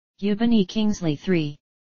UBANI Kingsley 3.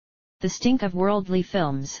 The Stink of Worldly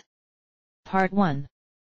Films. Part 1.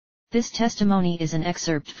 This testimony is an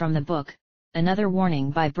excerpt from the book, Another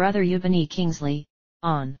Warning by Brother UBANI Kingsley,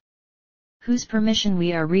 on whose permission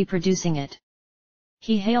we are reproducing it.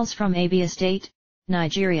 He hails from Abia State,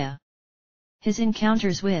 Nigeria. His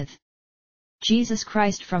encounters with Jesus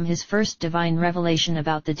Christ from his first divine revelation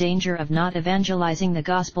about the danger of not evangelizing the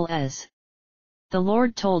gospel as the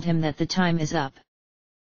Lord told him that the time is up.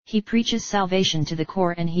 He preaches salvation to the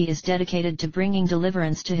core and he is dedicated to bringing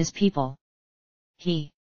deliverance to his people.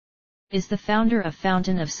 He is the founder of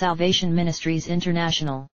Fountain of Salvation Ministries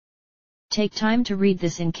International. Take time to read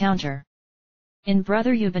this encounter in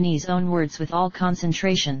Brother UBANI's own words with all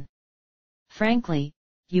concentration. Frankly,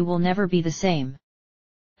 you will never be the same.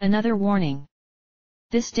 Another warning.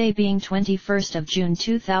 This day being 21st of June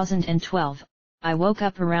 2012, I woke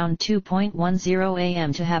up around 2:10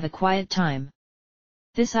 a.m. to have a quiet time.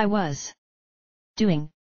 This I was doing,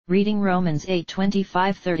 reading Romans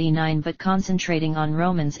 8:25-39 but concentrating on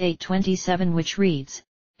Romans 8:27 which reads,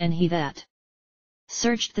 "And he that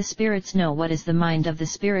searched the spirits know what is the mind of the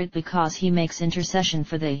Spirit because he makes intercession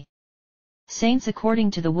for the saints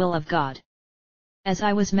according to the will of God." As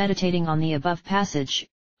I was meditating on the above passage,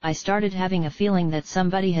 I started having a feeling that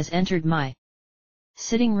somebody has entered my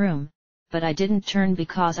sitting room, but I didn't turn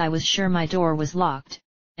because I was sure my door was locked,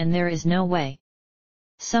 and there is no way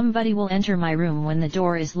somebody will enter my room when the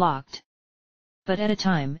door is locked. But at a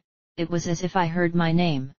time, it was as if I heard my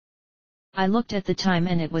name. I looked at the time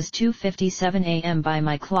and it was 2:57 a.m. by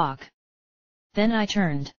my clock. Then I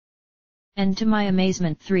turned. And to my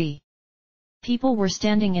amazement 3 people were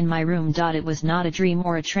standing in my room. It was not a dream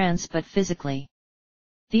or a trance but physically.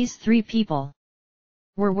 These 3 people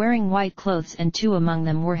were wearing white clothes and 2 among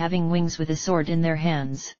them were having wings with a sword in their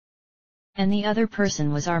hands. And the other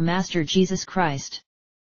person was our Master Jesus Christ.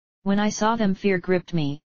 When I saw them fear gripped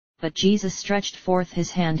me, but Jesus stretched forth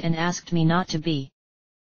his hand and asked me not to be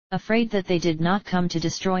afraid, that they did not come to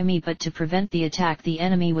destroy me but to prevent the attack the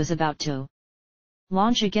enemy was about to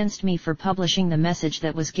launch against me for publishing the message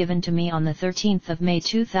that was given to me on the 13th of May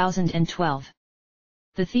 2012.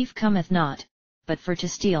 The thief cometh not, but for to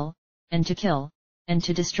steal, and to kill, and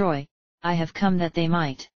to destroy. I have come that they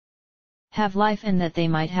might have life and that they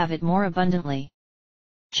might have it more abundantly.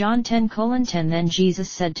 John 10:10 Then Jesus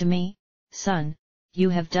said to me, Son, you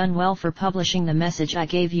have done well for publishing the message I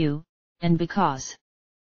gave you, and because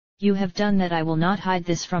you have done that I will not hide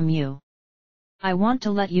this from you. I want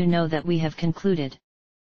to let you know that we have concluded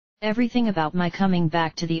everything about my coming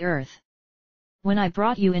back to the earth. When I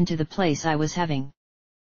brought you into the place I was having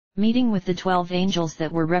meeting with the 12 angels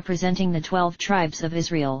that were representing the 12 tribes of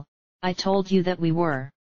Israel, I told you that we were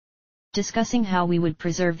discussing how we would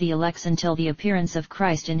preserve the elects until the appearance of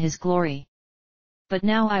Christ in his glory. But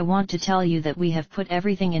now I want to tell you that we have put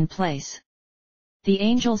everything in place. The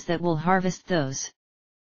angels that will harvest those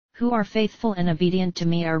who are faithful and obedient to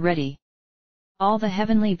me are ready. All the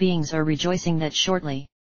heavenly beings are rejoicing that shortly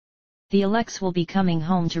the elects will be coming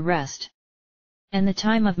home to rest. And the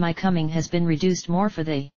time of my coming has been reduced more for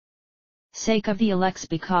the sake of the elects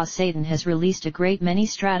because Satan has released a great many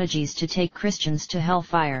strategies to take Christians to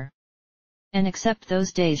hellfire. And except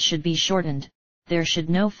those days should be shortened, there should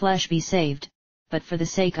no flesh be saved, but for the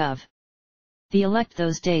sake of the elect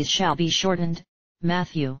those days shall be shortened.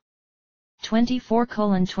 Matthew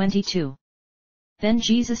 24:22. Then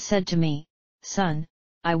Jesus said to me, Son,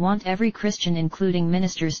 I want every Christian including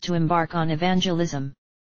ministers to embark on evangelism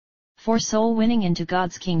for soul winning into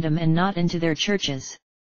God's kingdom and not into their churches.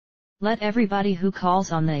 Let everybody who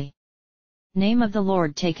calls on the name of the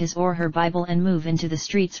Lord take his or her Bible and move into the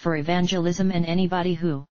streets for evangelism, and anybody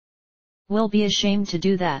who will be ashamed to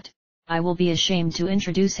do that, I will be ashamed to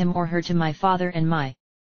introduce him or her to my Father and my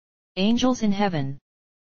angels in heaven.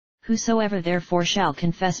 Whosoever therefore shall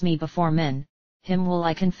confess me before men, him will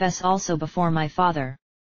I confess also before my Father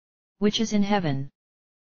which is in heaven.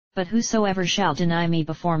 But whosoever shall deny me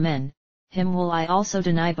before men, him will I also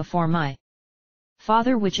deny before my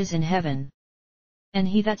Father which is in heaven. And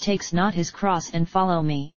he that takes not his cross and follow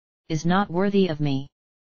me, is not worthy of me.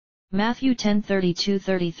 Matthew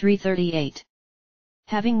 10:32-33-38.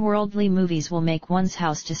 Having worldly movies will make one's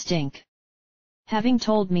house to stink. Having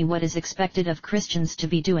told me what is expected of Christians to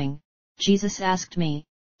be doing, Jesus asked me,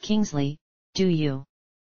 Kingsley, do you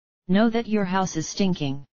know that your house is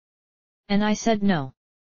stinking? And I said no.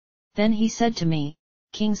 Then he said to me,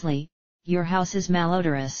 Kingsley, your house is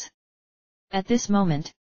malodorous. At this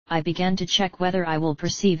moment, I began to check whether I will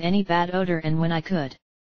perceive any bad odor, and when I could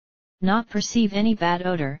not perceive any bad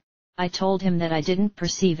odor, I told him that I didn't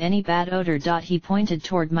perceive any bad odor. He pointed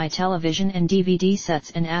toward my television and DVD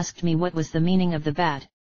sets and asked me what was the meaning of the bad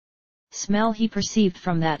smell he perceived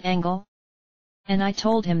from that angle? And I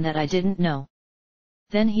told him that I didn't know.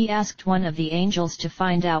 Then he asked one of the angels to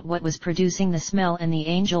find out what was producing the smell, and the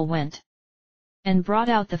angel went and brought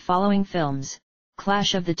out the following films: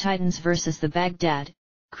 Clash of the Titans vs. the Baghdad,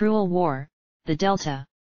 Cruel War, The Delta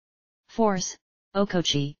Force,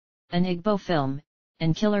 Okochi, an Igbo film,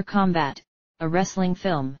 and Killer Combat, a wrestling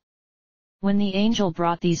film. When the angel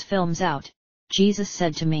brought these films out, Jesus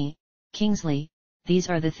said to me, "Kingsley, these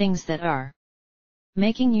are the things that are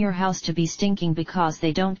making your house to be stinking, because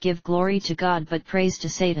they don't give glory to God but praise to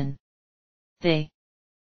Satan. They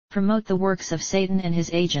promote the works of Satan and his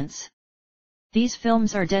agents. These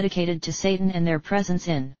films are dedicated to Satan and their presence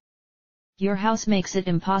in your house makes it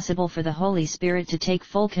impossible for the Holy Spirit to take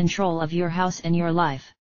full control of your house and your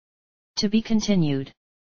life." To be continued.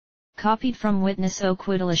 Copied from Witness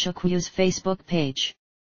Okwudalishokuyu's Facebook page.